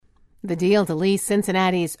The deal to lease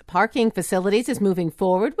Cincinnati's parking facilities is moving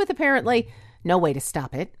forward with apparently no way to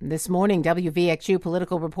stop it. This morning, WVXU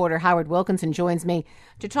political reporter Howard Wilkinson joins me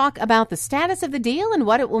to talk about the status of the deal and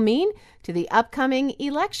what it will mean to the upcoming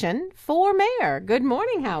election for mayor. Good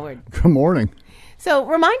morning, Howard. Good morning. So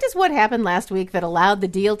remind us what happened last week that allowed the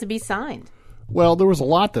deal to be signed. Well, there was a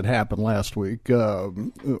lot that happened last week.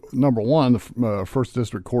 Number one, the 1st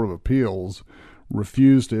District Court of Appeals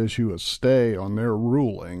refused to issue a stay on their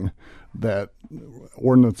ruling that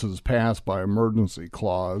ordinances passed by emergency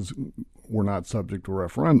clause were not subject to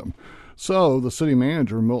referendum. So the city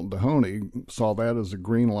manager, Milton Dohoney, saw that as a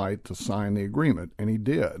green light to sign the agreement, and he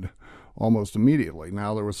did almost immediately.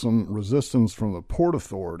 Now, there was some resistance from the Port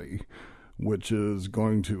Authority, which is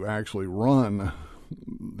going to actually run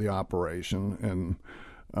the operation and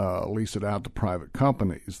lease it out to private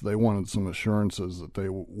companies. They wanted some assurances that they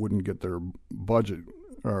wouldn't get their budget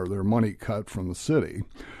or their money cut from the city.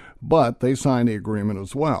 But they signed the agreement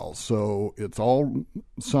as well. So it's all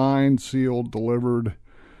signed, sealed, delivered,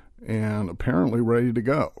 and apparently ready to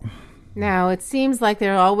go. Now, it seems like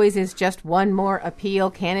there always is just one more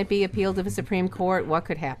appeal. Can it be appealed to the Supreme Court? What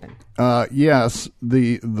could happen? Yes,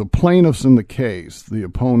 the plaintiffs in the case, the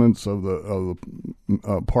opponents of the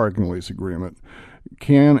parking lease agreement,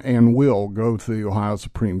 can and will go to the Ohio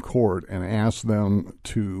Supreme Court and ask them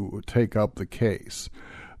to take up the case.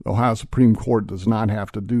 The Ohio Supreme Court does not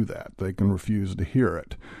have to do that. They can refuse to hear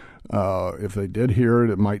it. If they did hear it,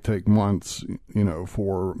 it might take months,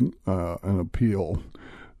 for an appeal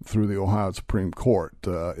through the Ohio Supreme Court.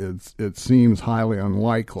 It seems highly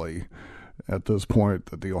unlikely at this point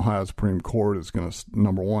that the Ohio Supreme Court is going to,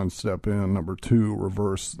 number one, step in, number two,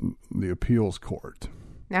 reverse the appeals court.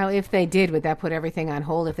 Now, if they did, would that put everything on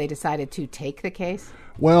hold if they decided to take the case?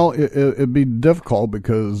 Well, it'd be difficult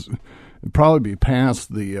because it'd probably be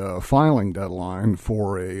past the filing deadline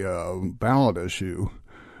for a ballot issue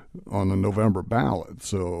on the November ballot.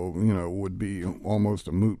 So, it would be almost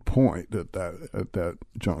a moot point at that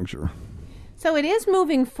juncture. So it is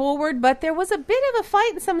moving forward, but there was a bit of a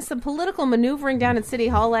fight and some political maneuvering down at City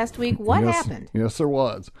Hall last week. What happened? Yes, there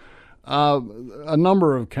was. A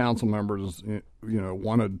number of council members,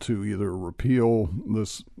 wanted to either repeal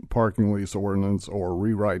this parking lease ordinance or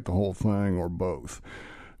rewrite the whole thing or both.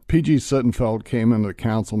 P.G. Sittenfeld came into the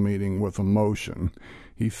council meeting with a motion.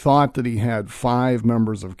 He thought that he had 5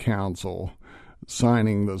 members of council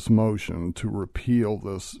signing this motion to repeal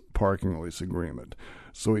this parking lease agreement.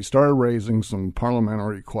 So he started raising some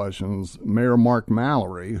parliamentary questions. Mayor Mark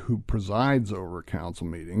Mallory, who presides over council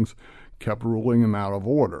meetings, kept ruling him out of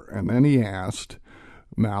order. And then he asked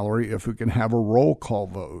Mallory if we could have a roll call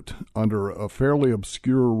vote under a fairly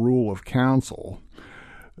obscure rule of council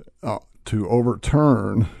to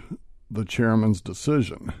overturn the chairman's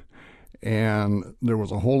decision. And there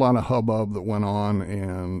was a whole lot of hubbub that went on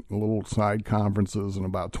and little side conferences. And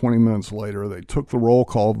about 20 minutes later, they took the roll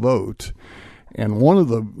call vote. And one of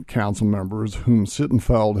the council members whom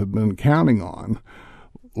Sittenfeld had been counting on,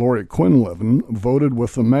 Lori Quinlivan, voted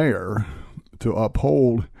with the mayor to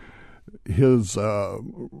uphold his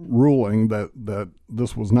ruling that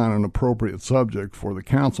this was not an appropriate subject for the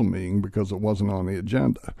council meeting because it wasn't on the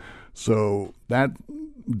agenda. So that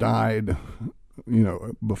died,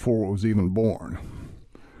 before it was even born.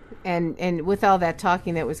 And with all that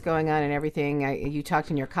talking that was going on and everything, you talked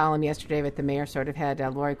in your column yesterday that the mayor sort of had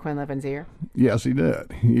Lori Quinlivan's ear? Yes, he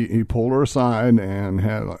did. He pulled her aside and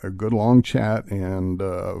had a good long chat, and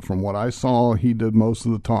from what I saw, he did most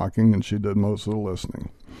of the talking and she did most of the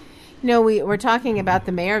listening. We're talking about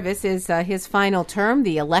the mayor. This is his final term,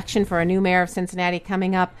 the election for a new mayor of Cincinnati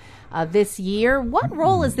coming up this year. What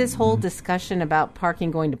role is this whole discussion about parking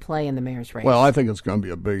going to play in the mayor's race? Well, I think it's going to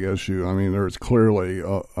be a big issue. I mean, there's clearly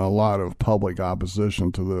a lot of public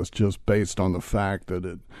opposition to this just based on the fact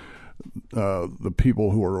that the people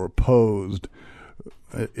who are opposed,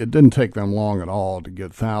 it didn't take them long at all to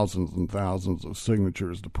get thousands and thousands of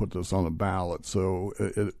signatures to put this on the ballot. So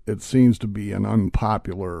it seems to be an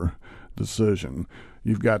unpopular decision.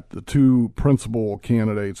 You've got the 2 principal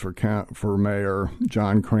candidates for mayor,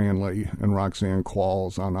 John Cranley and Roxanne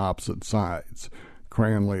Qualls, on opposite sides.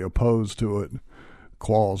 Cranley opposed to it,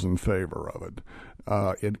 Qualls in favor of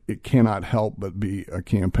it. It cannot help but be a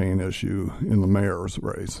campaign issue in the mayor's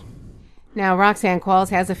race. Now, Roxanne Qualls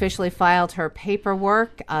has officially filed her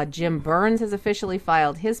paperwork. Jim Burns has officially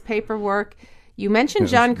filed his paperwork. You mentioned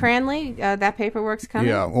John Cranley. That paperwork's coming?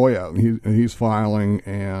 Yeah. Oh, yeah. He's filing,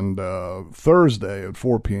 and Thursday at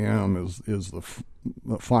 4 p.m. is the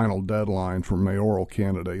final deadline for mayoral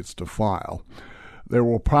candidates to file. There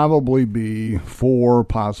will probably be 4,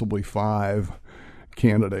 possibly 5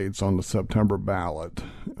 candidates on the September ballot,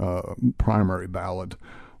 primary ballot.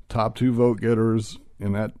 Top 2 vote getters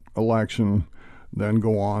in that election then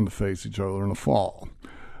go on to face each other in the fall.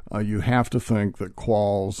 You have to think that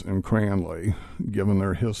Qualls and Cranley, given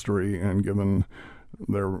their history and given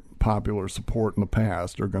their popular support in the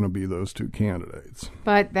past, are going to be those 2 candidates.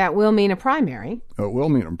 But that will mean a primary. It will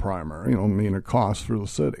mean a primary. It'll mean a cost for the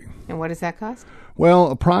city. And what does that cost?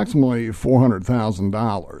 Well, approximately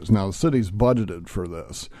 $400,000. Now, the city's budgeted for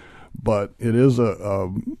this, but it is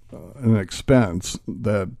an expense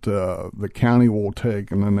that the county will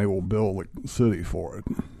take, and then they will bill the city for it.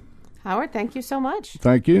 Howard, thank you so much.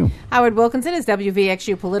 Thank you. Howard Wilkinson is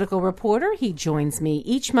WVXU political reporter. He joins me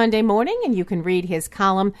each Monday morning, and you can read his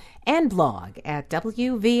column and blog at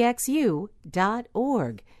WVXU.org.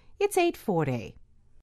 It's 8:40.